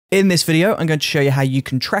In this video, I'm going to show you how you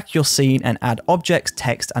can track your scene and add objects,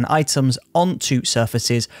 text, and items onto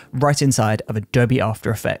surfaces right inside of Adobe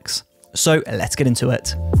After Effects. So let's get into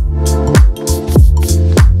it.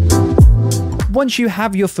 Once you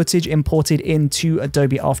have your footage imported into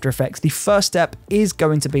Adobe After Effects, the first step is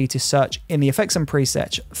going to be to search in the effects and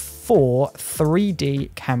presets for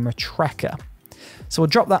 3D camera tracker. So we'll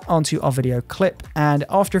drop that onto our video clip, and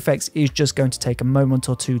After Effects is just going to take a moment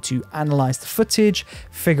or two to analyze the footage,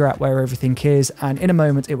 figure out where everything is, and in a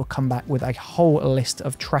moment it will come back with a whole list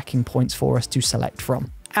of tracking points for us to select from.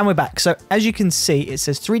 And we're back. So as you can see, it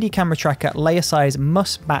says 3D camera tracker layer size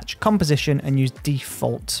must match composition and use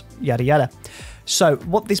default, yada yada. So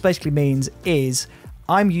what this basically means is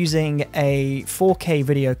I'm using a 4K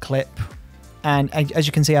video clip, and as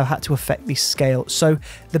you can see, I've had to affect the scale. So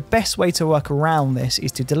the best way to work around this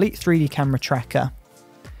is to delete 3D camera tracker,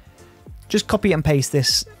 just copy and paste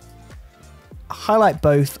this, highlight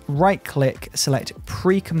both, right click, select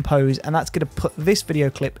pre-compose, and that's going to put this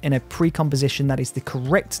video clip in a pre-composition that is the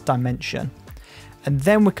correct dimension. And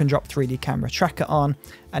then we can drop 3D camera tracker on,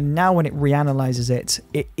 and now when it reanalyzes it,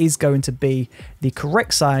 it is going to be the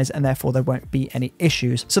correct size, and therefore there won't be any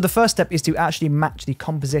issues. So the first step is to actually match the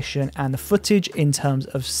composition and the footage in terms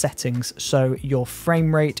of settings. So your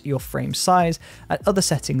frame rate, your frame size, and other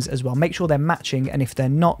settings as well. Make sure they're matching, and if they're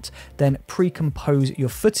not, then pre-compose your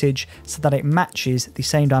footage so that it matches the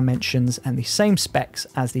same dimensions and the same specs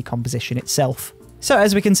as the composition itself. So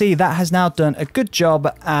as we can see, that has now done a good job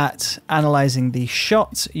at analyzing the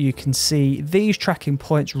shot. You can see these tracking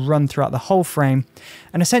points run throughout the whole frame.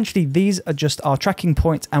 And essentially these are just our tracking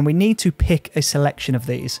points, and we need to pick a selection of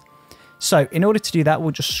these. So in order to do that,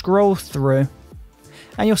 we'll just scroll through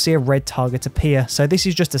and you'll see a red target appear. So this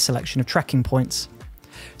is just a selection of tracking points.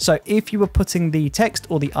 So if you were putting the text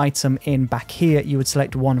or the item in back here, you would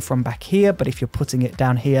select one from back here. But if you're putting it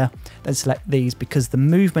down here, then select these, because the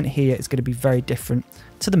movement here is going to be very different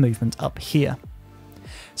to the movement up here.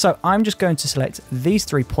 So I'm just going to select these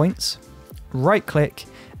 3 points, right click,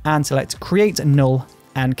 and select create null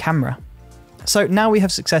and camera. So now we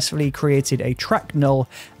have successfully created a track null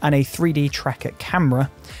and a 3D tracker camera.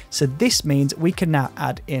 So this means we can now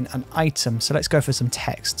add in an item. So let's go for some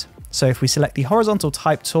text. So if we select the horizontal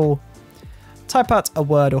type tool, type out a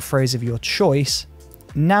word or phrase of your choice.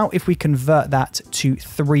 Now if we convert that to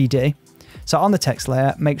 3D, so on the text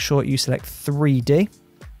layer, make sure you select 3D.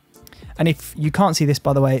 And if you can't see this,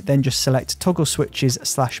 by the way, then just select toggle switches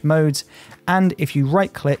 / modes. And if you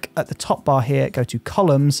right click at the top bar here, go to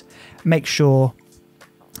columns, make sure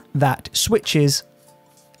that switches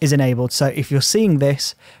is enabled. So if you're seeing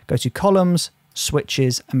this, go to columns,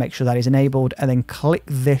 switches, and make sure that is enabled, and then click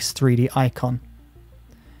this 3D icon.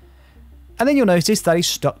 And then you'll notice that is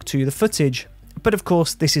stuck to the footage. But of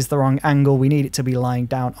course, this is the wrong angle. We need it to be lying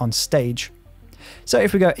down on stage. So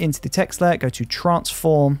if we go into the text layer, go to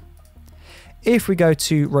transform. If we go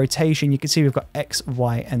to rotation, you can see we've got X,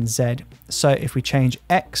 Y, and Z. So if we change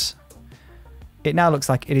X, it now looks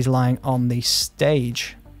like it is lying on the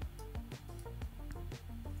stage.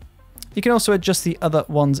 You can also adjust the other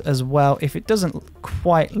ones as well if it doesn't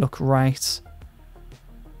quite look right.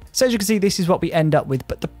 So as you can see, this is what we end up with.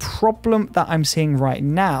 But the problem that I'm seeing right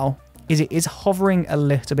now is it is hovering a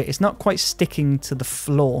little bit. It's not quite sticking to the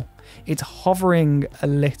floor. It's hovering a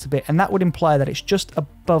little bit, and that would imply that it's just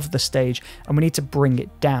above the stage and we need to bring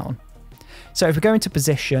it down. So if we go into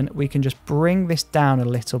position, we can just bring this down a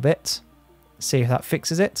little bit. See if that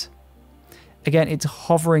fixes it. Again, it's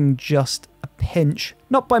hovering just a pinch,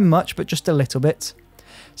 not by much, but just a little bit.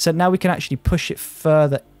 So now we can actually push it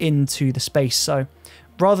further into the space. So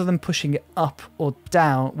rather than pushing it up or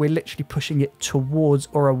down, we're literally pushing it towards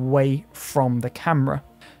or away from the camera.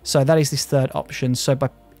 So that is this third option. So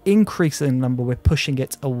by increasing the number, we're pushing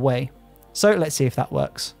it away. So let's see if that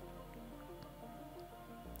works.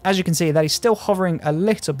 As you can see, that is still hovering a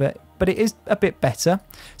little bit, but it is a bit better.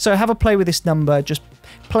 So have a play with this number, just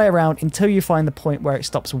play around until you find the point where it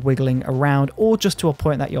stops wiggling around, or just to a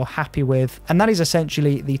point that you're happy with. And that is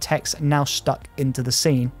essentially the text now stuck into the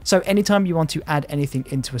scene. So anytime you want to add anything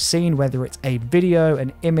into a scene, whether it's a video,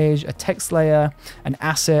 an image, a text layer, an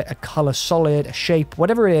asset, a color solid, a shape,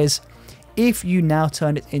 whatever it is, if you now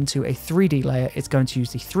turn it into a 3D layer, it's going to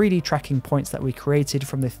use the 3D tracking points that we created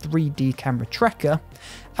from the 3D camera tracker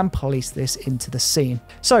and place this into the scene.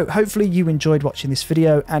 So hopefully you enjoyed watching this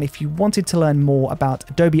video, and if you wanted to learn more about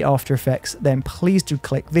Adobe After Effects, then please do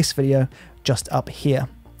click this video just up here.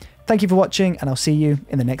 Thank you for watching, and I'll see you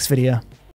in the next video.